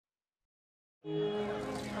That's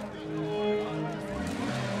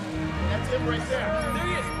him right there. There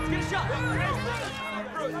he is. Let's get a shot.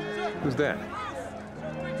 Who's that?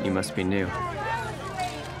 You must be new.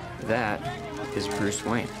 That is Bruce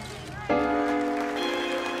Wayne.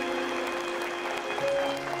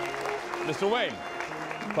 Mr. Wayne.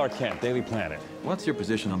 Clark Kent, Daily Planet. What's your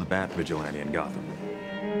position on the Bat Vigilante in Gotham?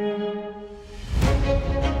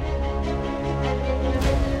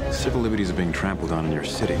 Civil liberties are being trampled on in your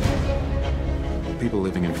city. People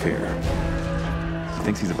living in fear. He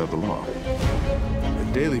thinks he's above the law.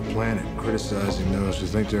 The Daily Planet criticizing those who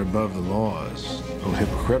think they're above the law is a little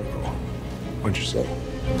hypocritical. What'd you say?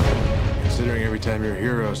 Considering every time your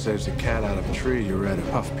hero saves a cat out of a tree, you read a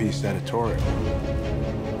puff piece editorial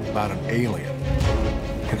about an alien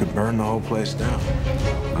who could burn the whole place down.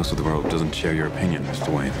 Most of the world doesn't share your opinion,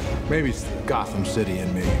 Mr. Wayne. Maybe it's the Gotham City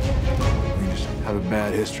in me. We just have a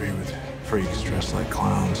bad history with freaks dressed like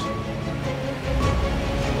clowns.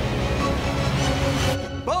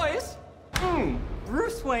 Boys!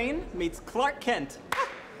 Bruce Wayne meets Clark Kent.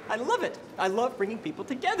 I love it. I love bringing people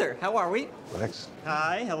together. How are we? Lex.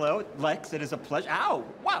 Hi, hello. Lex, it is a pleasure. Ow!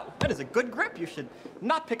 Wow, that is a good grip. You should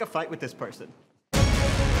not pick a fight with this person.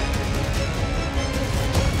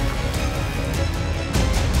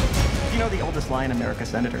 You know the oldest lie in America,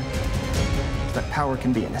 Senator? Is that power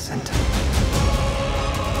can be innocent.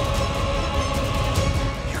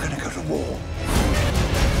 You're gonna go to war.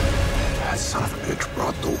 That son of a bitch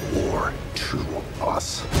brought the war to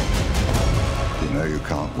us. You know you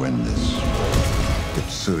can't win this.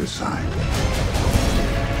 It's suicide.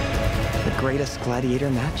 The greatest gladiator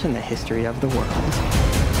match in the history of the world.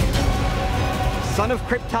 Son of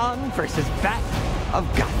Krypton versus Bat of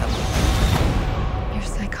Gotham. You're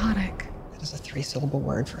psychotic. That is a three-syllable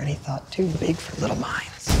word for any thought too big for little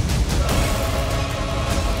minds.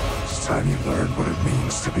 It's time you learned what it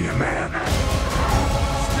means to be a man.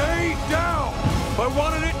 Stay down! If I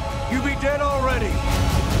wanted it, you'd be dead already.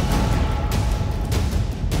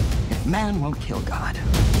 If man won't kill God,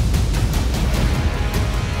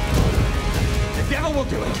 the devil will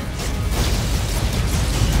do it.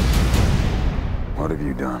 What have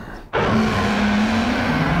you done?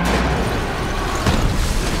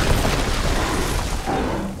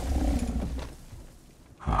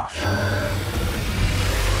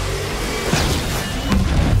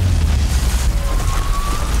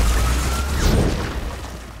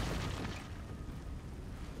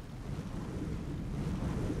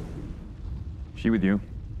 She with you?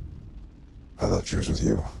 I thought she was with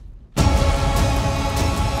you.